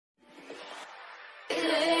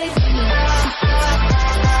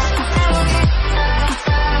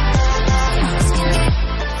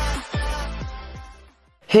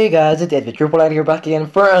Hey guys, it's Edward Triple here back again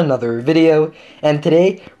for another video, and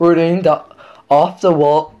today we're doing the off the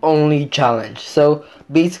wall only challenge. So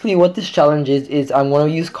basically what this challenge is I'm gonna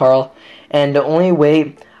use Carl, and the only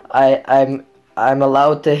way I'm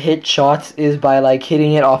allowed to hit shots is by like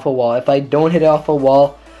hitting it off a wall. If I don't hit it off a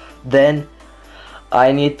wall, then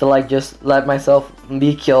I need to like just let myself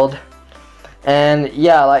be killed. And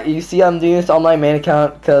yeah, like you see I'm doing this on my main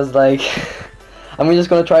account because like I'm just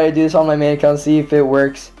gonna try to do this on my main account, see if it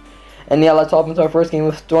works. And yeah, let's hop into our first game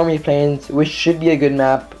with Stormy Plains, which should be a good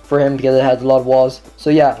map for him because it has a lot of walls.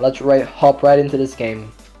 So yeah, let's hop right into this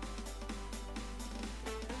game.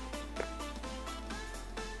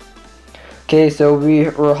 Okay, so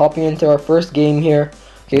we're hopping into our first game here.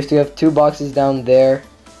 Okay, so we have two boxes down there,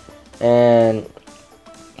 and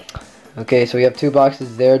okay, so we have two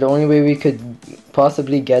boxes there. The only way we could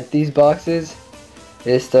possibly get these boxes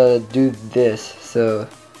is to do this. So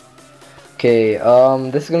okay,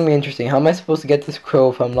 this is gonna be interesting. How am I supposed to get this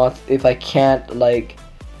crow if I can't like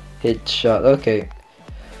hit shot? Okay,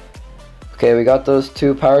 we got those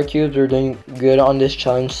two power cubes. We're doing good on this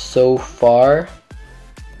challenge so far.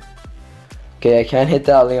 Okay, I can't hit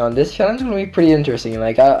that Leon. This challenge is gonna be pretty interesting.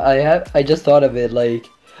 Like I just thought of it like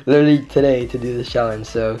literally today to do this challenge,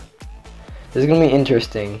 so this is gonna be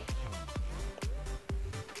interesting.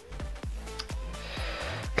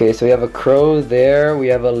 Okay, so we have a crow there, we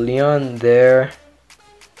have a Leon there.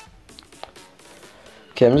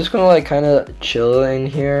 Okay, I'm just gonna like kind of chill in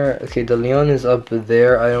here. Okay, the Leon is up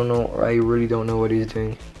there. I don't know, I really don't know what he's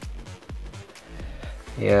doing.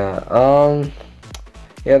 Yeah,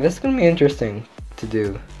 yeah, this is gonna be interesting to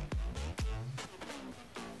do.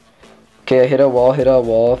 Okay, I hit a wall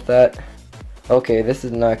with that. Okay, this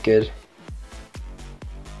is not good.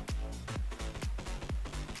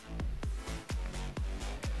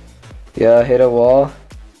 Yeah, I hit a wall.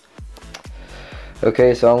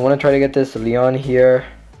 Okay, so I'm gonna try to get this Leon here.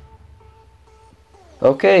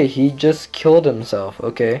 Okay, he just killed himself.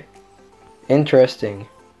 Okay, interesting.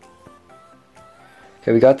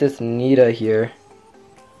 Okay, we got this Nita here.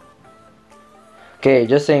 Okay,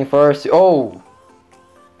 just saying first. Oh!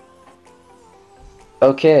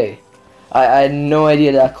 Okay. I had no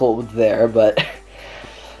idea that Colt was there, but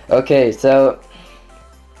okay, so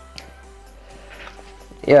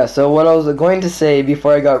yeah, so what I was going to say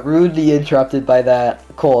before I got rudely interrupted by that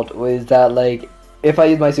Colt was that like if I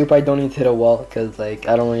use my super I don't need to hit a wall because like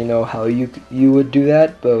I don't really know how you would do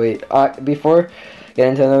that. But wait, before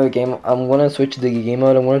getting into another game, I'm gonna switch the game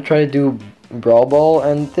mode. I'm gonna try to do Brawl,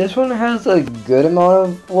 and this one has a good amount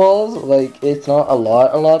of walls. Like it's not a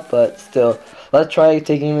lot, but still, let's try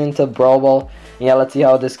taking him into Brawl. Yeah, let's see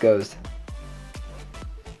how this goes.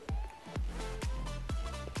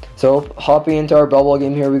 So hopping into our Brawl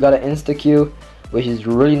game here, we got an insta queue, which is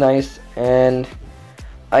really nice, and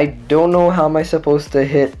I don't know how am I supposed to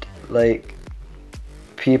hit like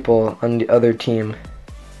people on the other team.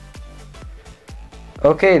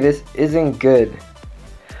 Okay, this isn't good.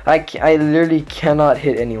 I literally cannot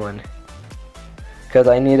hit anyone because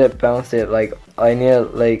I need to bounce it, like I need to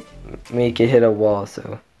like make it hit a wall.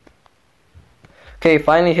 So okay,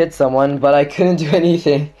 finally hit someone, but I couldn't do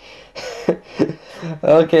anything.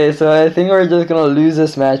 Okay, so I think we're just gonna lose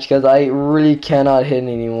this match because I really cannot hit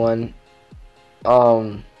anyone.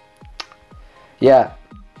 Yeah,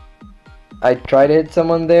 I tried to hit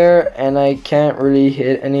someone there and I can't really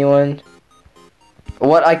hit anyone.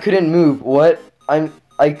 What? I couldn't move. What? I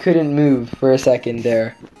couldn't move for a second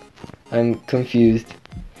there. I'm confused.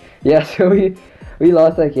 Yeah, so we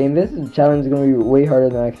lost that game. This challenge is gonna be way harder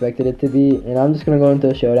than I expected it to be, and I'm just gonna go into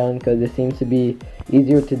a showdown because it seems to be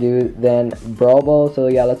easier to do than Brawl. So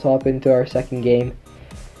yeah, let's hop into our second game,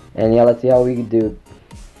 and yeah, let's see how we can do.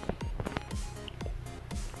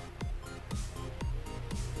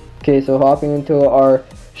 Okay, so hopping into our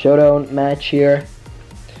showdown match here.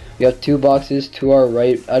 We have two boxes to our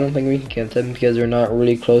right. I don't think we can get them because they're not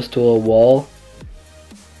really close to a wall.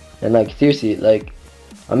 And like seriously, like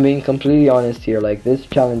I'm being completely honest here, like this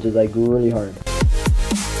challenge is like really hard.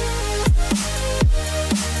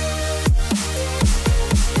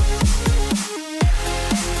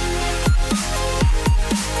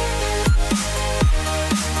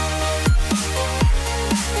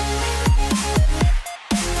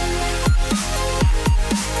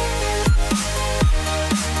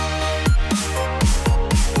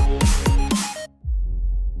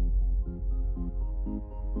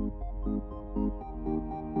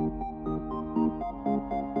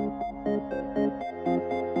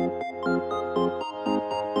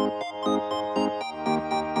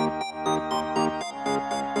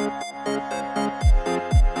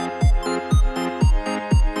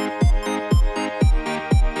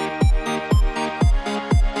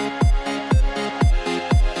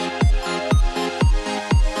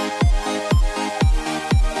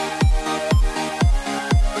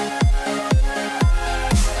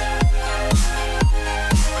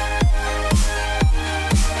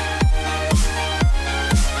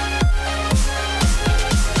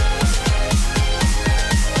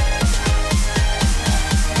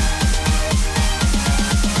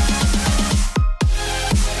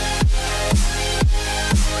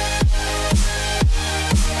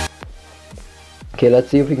 Okay,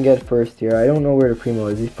 let's see if we can get first here. I don't know where the Primo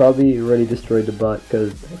is. He's probably already destroyed the bot,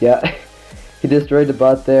 because, yeah, he destroyed the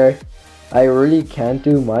bot there. I really can't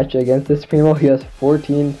do much against this Primo. He has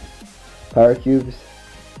 14 power cubes.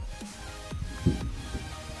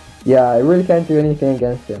 Yeah, I really can't do anything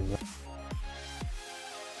against him.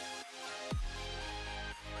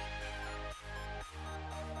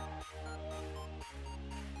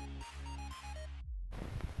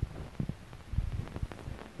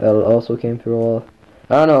 That also came through all.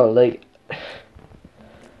 I don't know, like,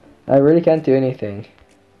 I really can't do anything.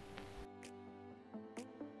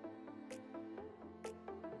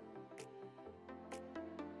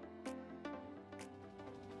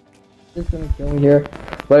 It's gonna kill me here,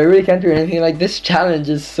 but I really can't do anything. Like, this challenge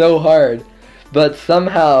is so hard, but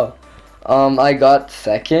somehow I got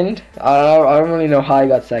second. I don't really know how I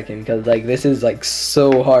got second, because like this is like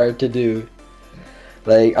so hard to do.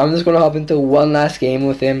 Like, I'm just gonna hop into one last game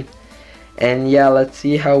with him, and yeah, let's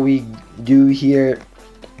see how we do here.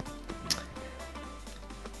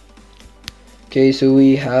 Okay, so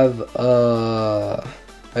we have I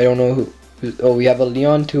don't know who. Oh, we have a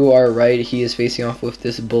Leon to our right. He is facing off with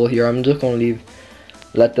this bull here. I'm just gonna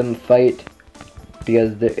let them fight,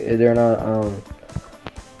 because they're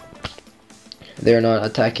not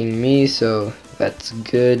attacking me, so that's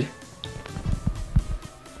good.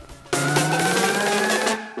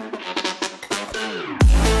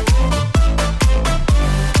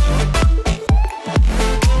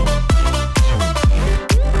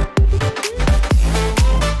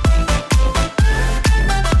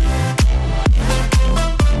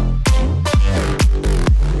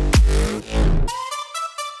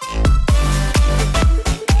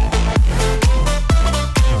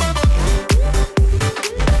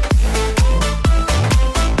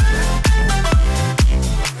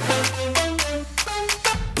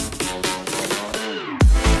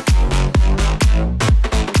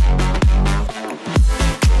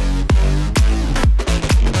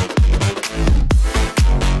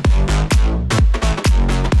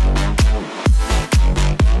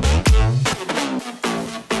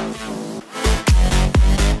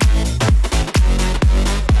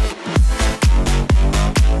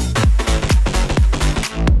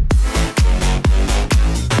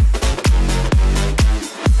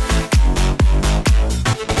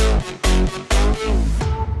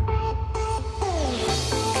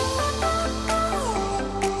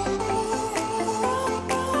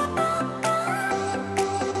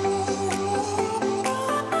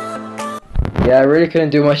 Yeah, I really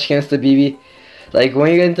couldn't do much against the BB. Like, when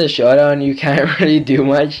you get into showdown, you can't really do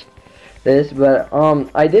much. But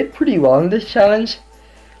I did pretty well in this challenge.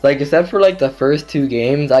 Like, except for like the first 2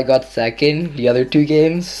 games, I got second the other 2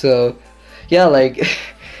 games. So yeah, like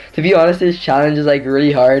to be honest, this challenge is like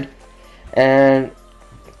really hard. And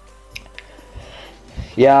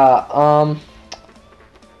yeah,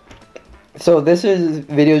 so this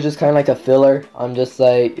video is just kind of like a filler. I'm just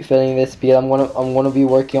like filling this because I'm gonna be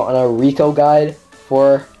working on a Rico guide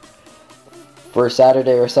for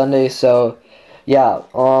Saturday or Sunday. So yeah,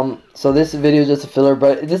 so this video is just a filler,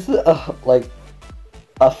 but this is like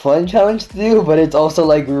a fun challenge to do, but it's also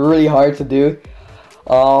like really hard to do.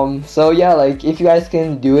 So yeah, like if you guys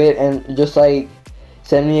can do it and just like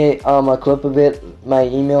send me a clip of it. My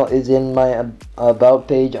email is in my about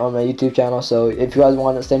page on my YouTube channel. So if you guys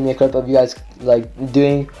want to send me a clip of you guys like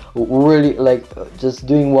doing really like just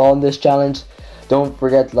doing well in this challenge, don't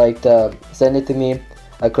forget like to send it to me,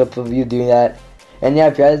 a clip of you doing that. And yeah,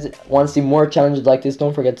 if you guys want to see more challenges like this,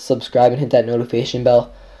 don't forget to subscribe and hit that notification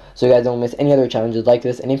bell so you guys don't miss any other challenges like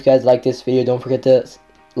this. And if you guys like this video, don't forget to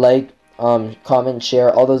like, comment,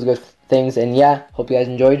 share, all those good things. And yeah, hope you guys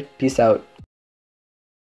enjoyed. Peace out.